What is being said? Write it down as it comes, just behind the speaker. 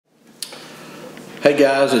Hey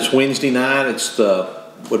guys, it's Wednesday night. I guess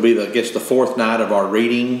the fourth night of our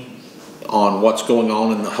reading on what's going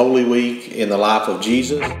on in the Holy Week in the life of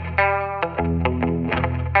Jesus.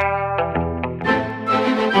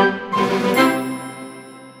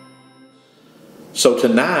 So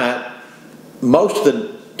tonight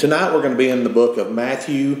we're going to be in the book of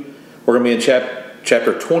Matthew. We're going to be in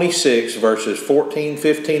chapter 26, verses 14,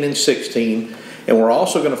 15, and 16. And we're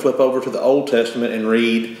also going to flip over to the Old Testament and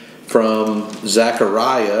read from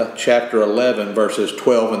Zechariah chapter 11, verses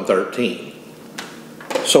 12 and 13.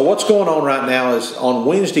 So what's going on right now is on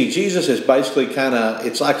Wednesday, Jesus is basically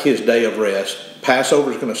it's like his day of rest.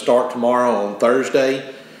 Passover is going to start tomorrow on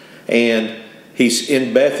Thursday. And he's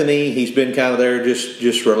in Bethany. He's been kind of there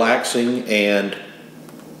just relaxing. And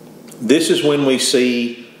this is when we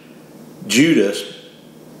see Judas,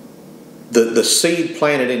 the seed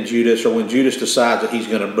planted in Judas, or when Judas decides that he's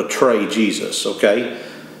going to betray Jesus, okay?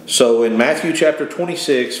 So in Matthew chapter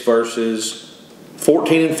 26, verses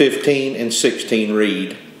 14 and 15 and 16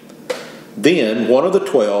 read, "Then one of the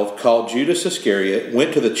 12, called Judas Iscariot,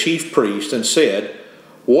 went to the chief priest and said,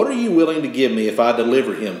 'What are you willing to give me if I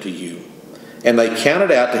deliver him to you?' And they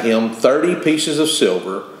counted out to him 30 pieces of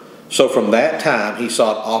silver. So from that time he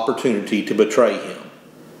sought opportunity to betray him."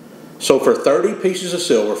 So for 30 pieces of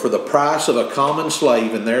silver, for the price of a common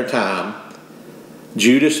slave in their time,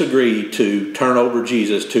 Judas agreed to turn over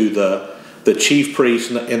Jesus to the chief priests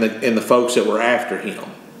and the folks that were after him.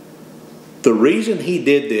 The reason he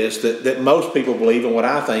did this, that most people believe, and what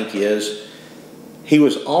I think is, he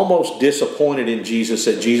was almost disappointed in Jesus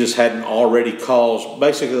that Jesus hadn't already caused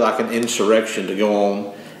basically like an insurrection to go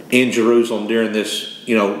on in Jerusalem during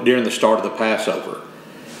the start of the Passover.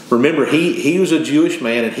 Remember, he was a Jewish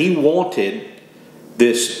man, and he wanted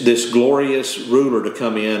this glorious ruler to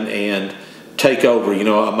come in and take over,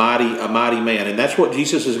 a mighty man. And that's what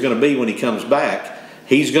Jesus is going to be when he comes back.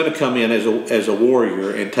 He's going to come in as a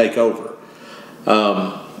warrior and take over.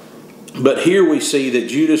 But here we see that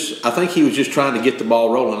Judas, I think he was just trying to get the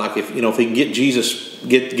ball rolling. Like if he can get Jesus,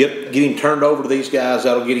 get him turned over to these guys,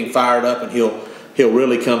 that'll get him fired up, and he'll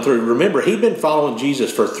really come through. Remember, he'd been following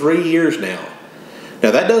Jesus for 3 years now.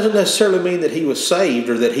 Now that doesn't necessarily mean that he was saved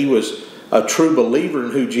or that he was a true believer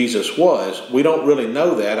in who Jesus was. We don't really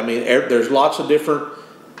know that. I mean, there's lots of different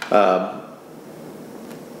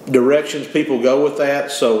directions people go with that,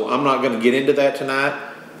 so I'm not going to get into that tonight.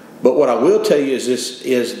 But what I will tell you is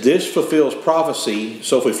this fulfills prophecy.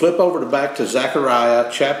 So if we flip over back to Zechariah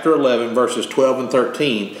chapter 11, verses 12 and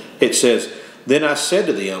 13, it says, "Then I said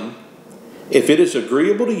to them, 'If it is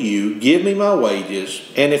agreeable to you, give me my wages,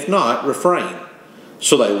 and if not, refrain.'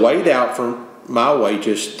 So they weighed out for my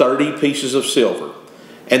wages 30 pieces of silver.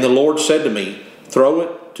 And the Lord said to me, 'Throw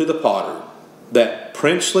it to the potter.' That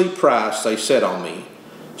princely price they set on me.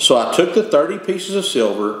 So I took the 30 pieces of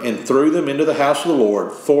silver and threw them into the house of the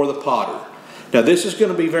Lord for the potter." Now this is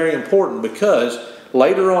going to be very important, because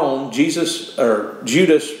later on Judas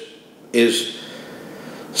is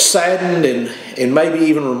saddened and maybe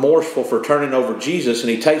even remorseful for turning over Jesus, and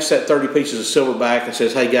he takes that 30 pieces of silver back and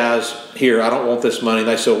says, "Hey guys, here, I don't want this money."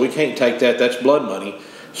 They said, "We can't take that, that's blood money."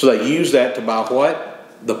 So they use that to buy what?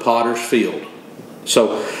 The potter's field.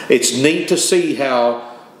 So it's neat to see how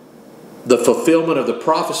the fulfillment of the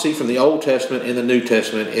prophecy from the Old Testament and the New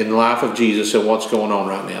Testament in the life of Jesus and what's going on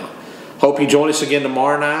right now. Hope you join us again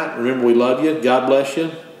tomorrow night. Remember, we love you. God bless you.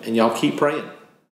 And y'all keep praying.